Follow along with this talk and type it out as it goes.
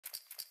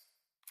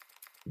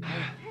I'm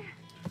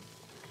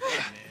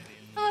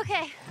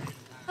okay.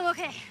 I'm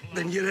okay.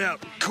 Then get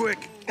out,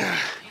 quick. Come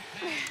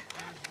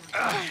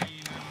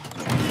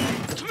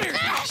here,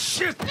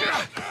 shit!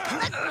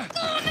 Let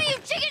go of me, you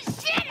chicken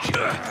shit!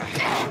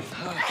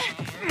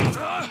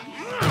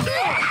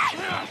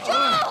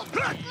 Joel!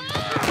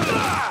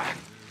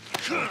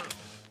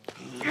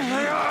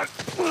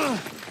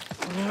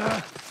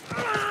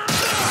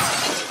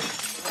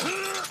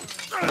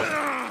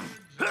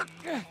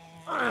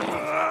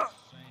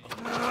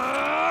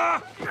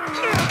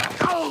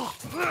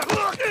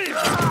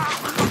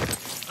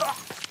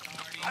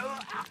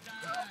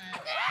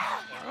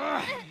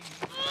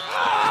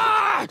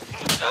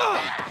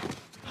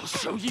 I'll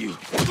show you.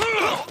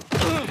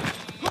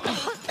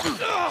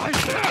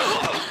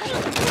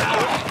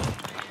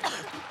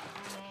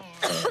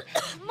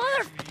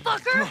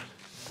 Motherfucker!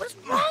 What's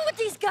wrong with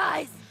these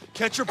guys?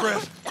 Catch your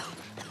breath.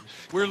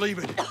 We're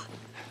leaving.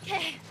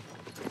 Okay.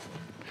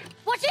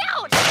 Watch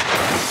out!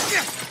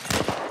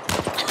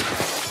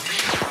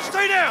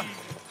 Stay down!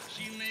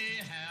 She may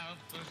have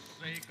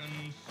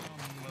forsaken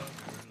some other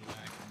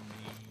like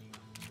me.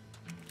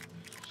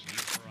 She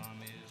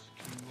promised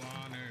to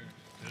honor,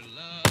 to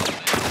love,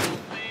 and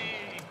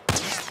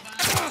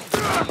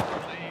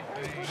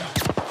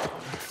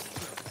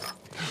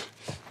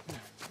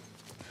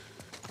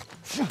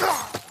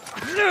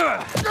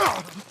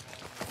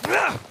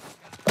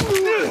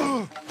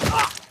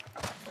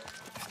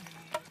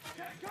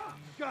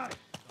Got it.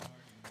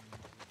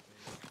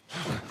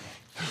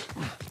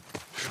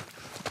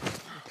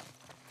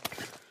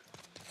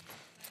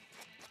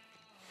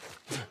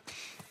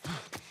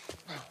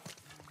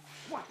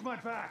 Watch my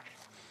back.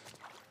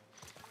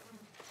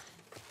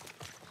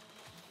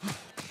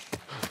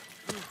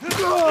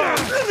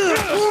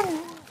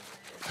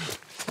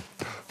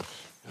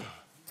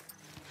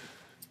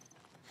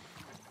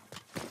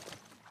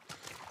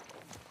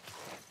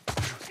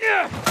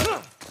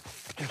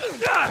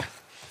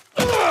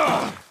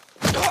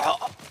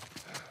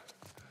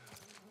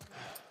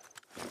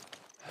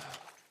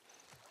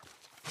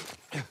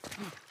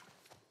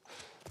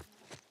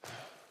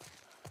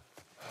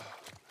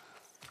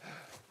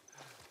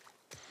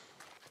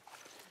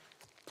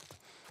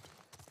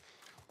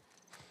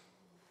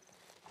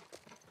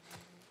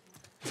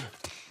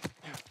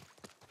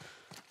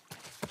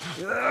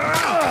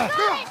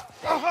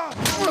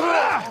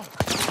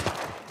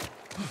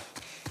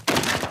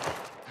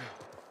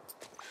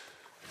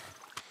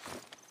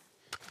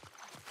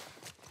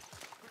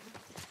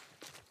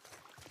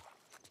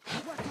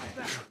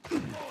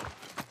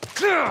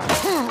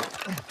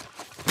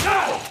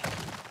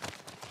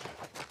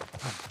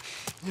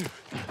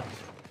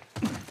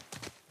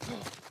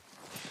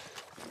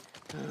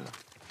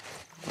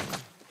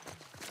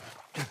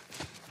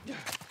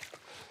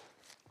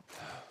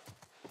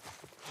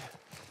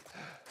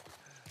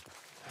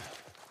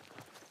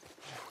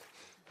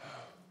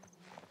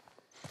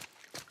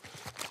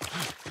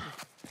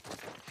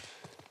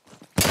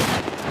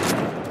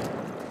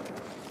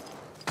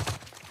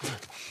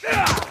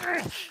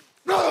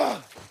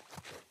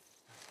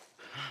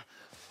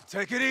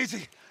 Take it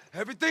easy.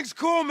 Everything's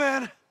cool,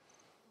 man.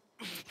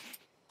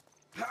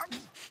 Fuck!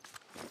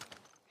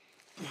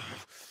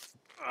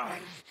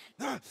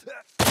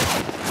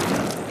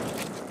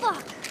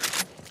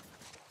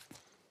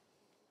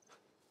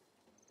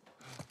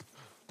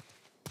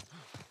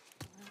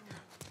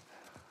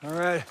 All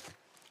right.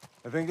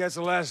 I think that's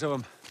the last of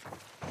them.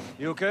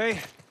 You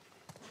okay?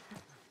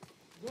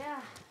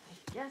 Yeah,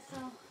 I guess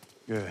so.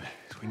 Good.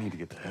 We need to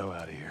get the hell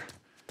out of here.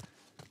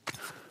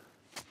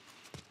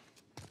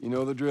 You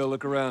know the drill.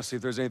 Look around, see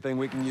if there's anything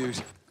we can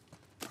use.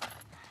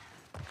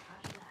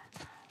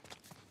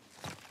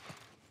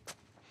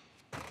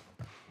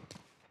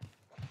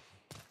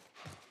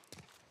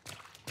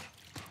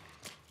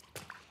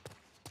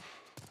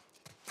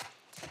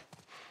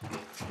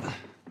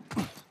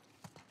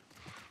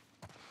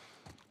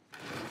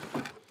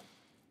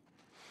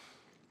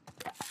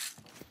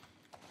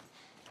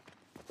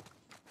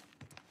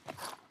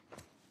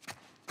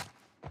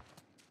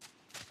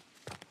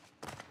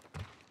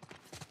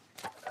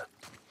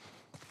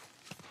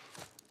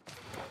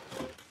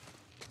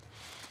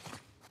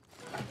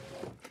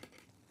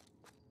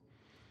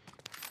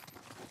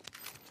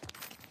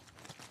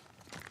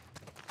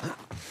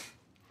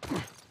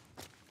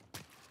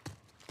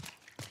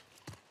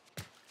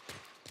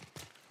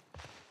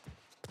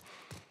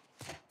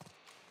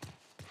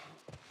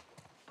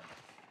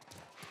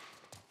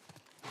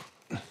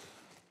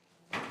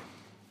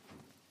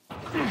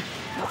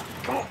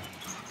 Come on.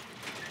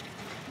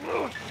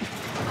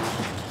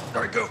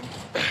 All right, go.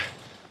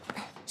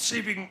 See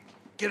if you can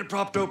get it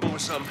propped open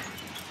with something.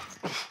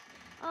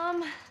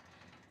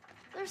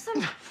 There's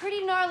some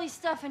pretty gnarly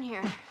stuff in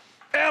here.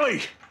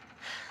 Ellie!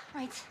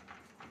 Right.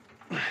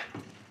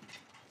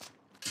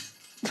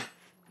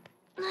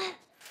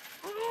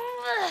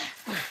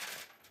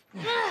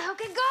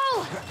 Okay,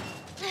 go!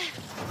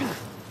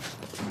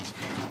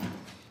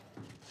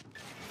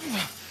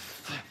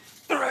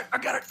 All right, I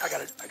got it.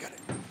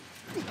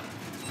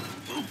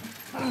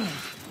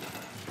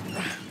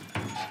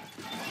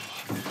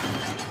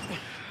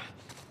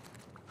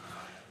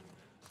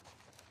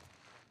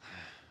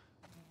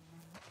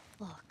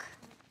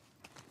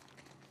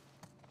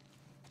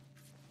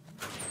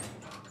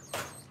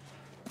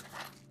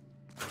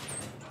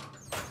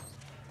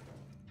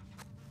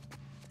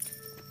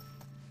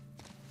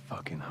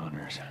 Fucking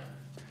hunters.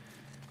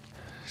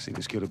 See,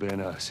 this could have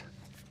been us.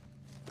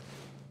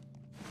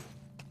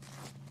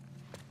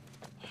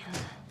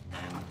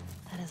 Man,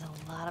 that is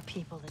a lot of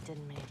people that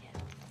didn't make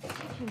it.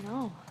 How did you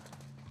know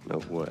Know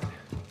what?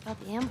 about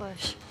the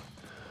ambush?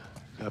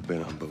 I've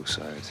been on both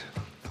sides.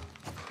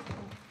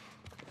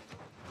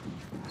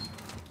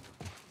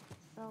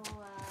 So, is there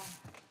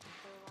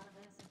a lot of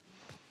innocent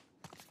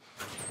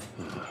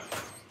people?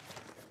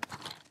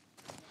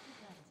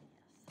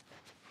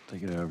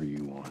 Take it however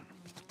you want.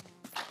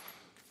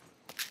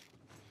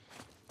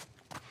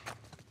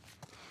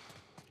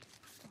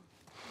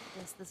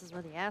 Guess this is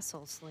where the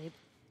assholes sleep.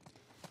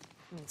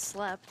 I mean,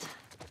 slept.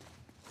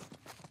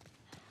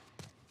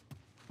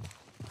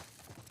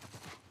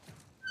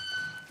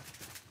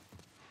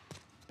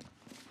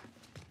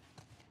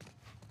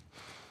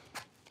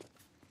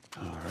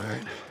 All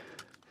right.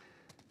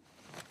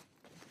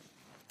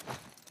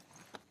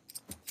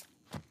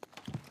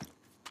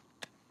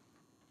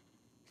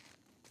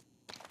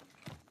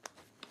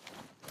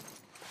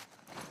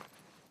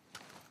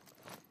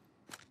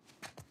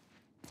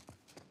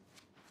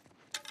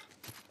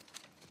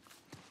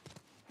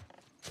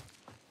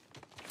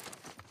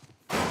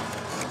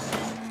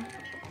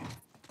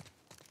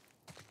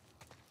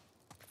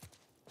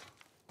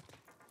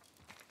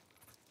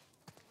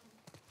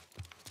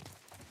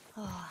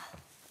 Oh,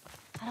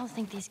 I don't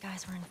think these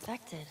guys were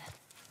infected.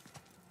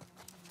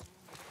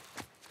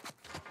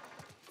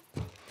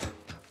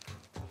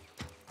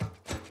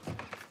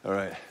 All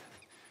right.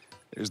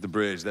 There's the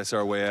bridge. That's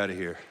our way out of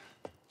here.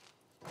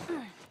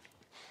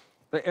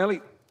 Hey,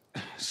 Ellie,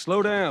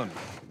 slow down.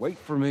 Wait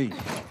for me.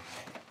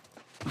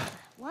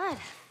 What?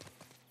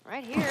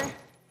 Right here.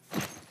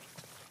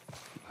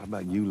 How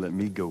about you let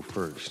me go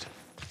first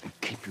and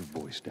keep your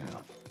voice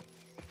down?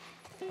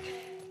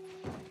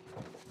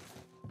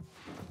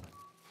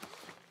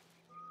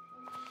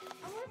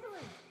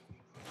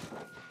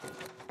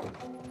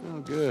 Oh,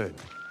 good.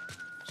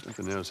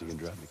 Something else you can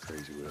drive me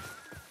crazy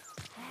with.